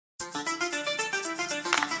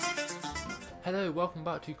Hello, welcome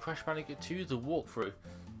back to Crash Bandicoot 2, the walkthrough.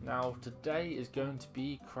 Now today is going to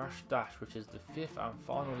be Crash Dash, which is the fifth and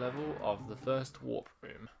final level of the first warp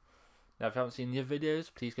room. Now if you haven't seen the other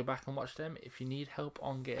videos, please go back and watch them if you need help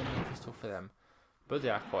on getting the crystal for them. But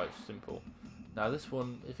they are quite simple. Now this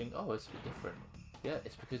one, you think, oh, it's a bit different. Yeah,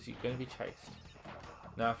 it's because you're going to be chased.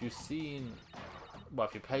 Now if you've seen, well,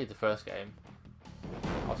 if you played the first game,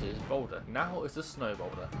 obviously it's a boulder. Now it's a snow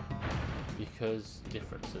boulder, because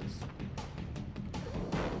differences.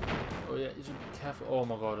 Oh yeah, you should be careful. Oh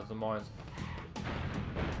my god, of the mines. Okay,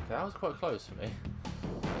 that was quite close for me.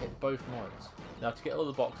 I hit both mines. Now to get all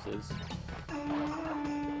the boxes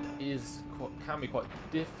can be quite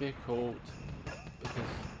difficult, because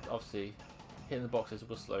obviously hitting the boxes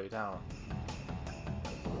will slow you down.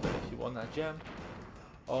 But if you want that gem,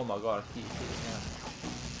 oh my god, I keep hitting them.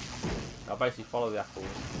 Now basically follow the apples.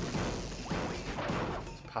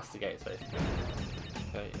 It's past the gates basically.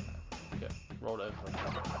 Okay, okay, roll over.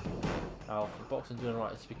 Now if the boxing doing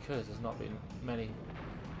right, it's because there's not been many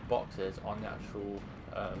boxes on the actual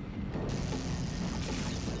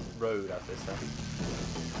road, as they say.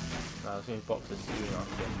 Now there's going to be boxes soon, I'm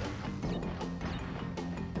guessing.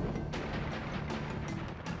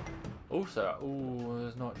 Also, oh,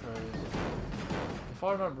 there's nitros. If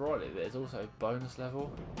I remember rightly, there's also a bonus level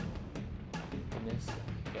in this.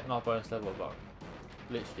 Not a bonus level, but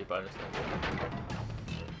literally a bonus level.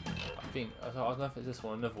 I don't know if it's this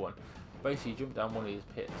one or another one. Basically, you jump down one of these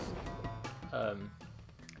pits,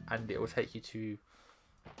 and it will take you to,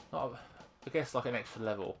 I guess, like an extra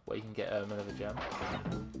level where you can get another gem.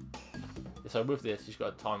 So with this, you've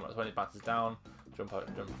got a timer. So when it bounces down, jump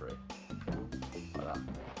out, jump through, like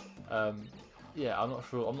that. Yeah, I'm not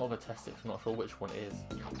sure. I'm not gonna test it. 'Cause I'm not sure which one it is.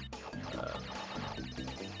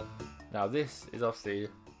 Now this is obviously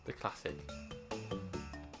the classic.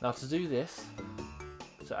 Now to do this.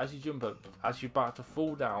 So as you jump up, as you're about to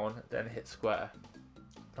fall down, then hit square.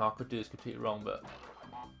 Now I could do this completely wrong, but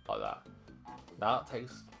like that. Now that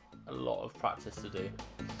takes a lot of practice to do.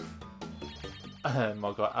 Oh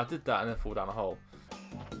my god, I did that and then fall down a hole.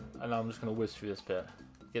 And now I'm just going to whiz through this bit.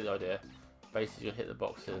 Get the idea. Basically you'll hit the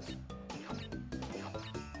boxes.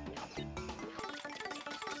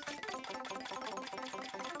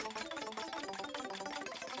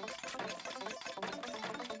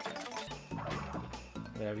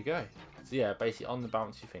 There we go. So yeah, basically on the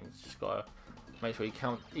bouncy things, just gotta make sure you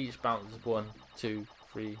count each bounce as 1, 2,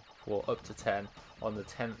 3, 4, up to 10. On the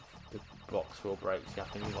 10th, the box will break, so you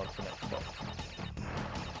have to move on to the next box.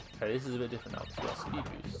 Okay, this is a bit different now, because we've got speed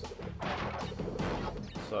boost.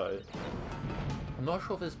 So, I'm not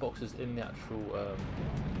sure if this box is in the actual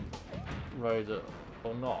road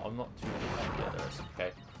or not. I'm not too sure. Yeah, there is.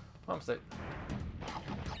 Okay, my mistake.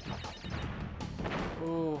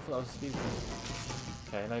 Oh, I thought that was a speed boost.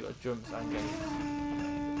 Okay, now you've got jumps and gates.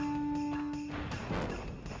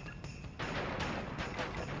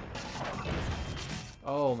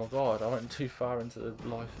 Oh my god, I went too far into the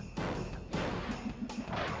life.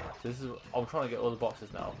 So this is, I'm trying to get all the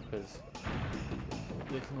boxes now, because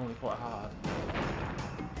it's normally quite hard.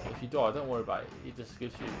 If you die, don't worry about it, it just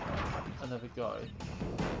gives you another go. It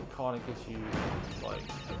kind of gives you, like,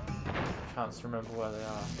 a chance to remember where they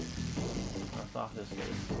are. That's after this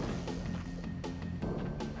case.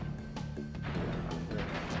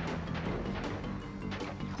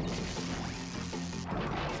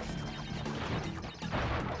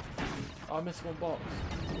 I missed one box.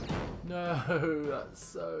 No, that's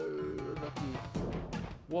so lucky.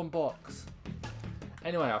 One box.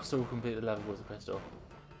 Anyway, I've still completed the level with the crystal.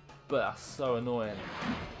 But that's so annoying.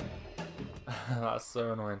 That's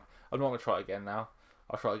so annoying. I'm not going to try it again now.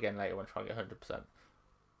 I'll try it again later when I try and get 100%.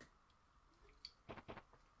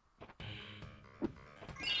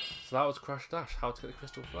 So that was Crash Dash, how to get the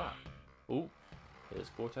crystal for that. Oh, here's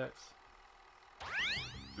Cortex.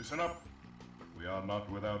 Listen up. We are not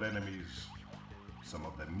without enemies. Some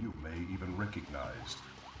of them you may even recognize.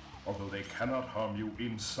 Although they cannot harm you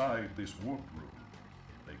inside this warp room,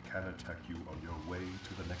 they can attack you on your way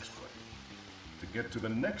to the next one. To get to the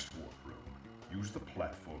next warp room, use the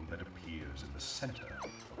platform that appears in the center of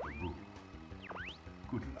the room.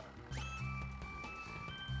 Good luck.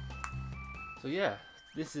 So yeah,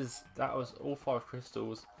 that was all 5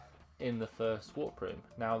 crystals in the first warp room.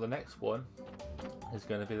 Now the next one is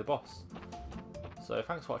going to be the boss. So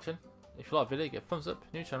thanks for watching. If you like the video, give a thumbs up,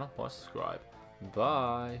 new channel, subscribe.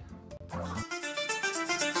 Bye.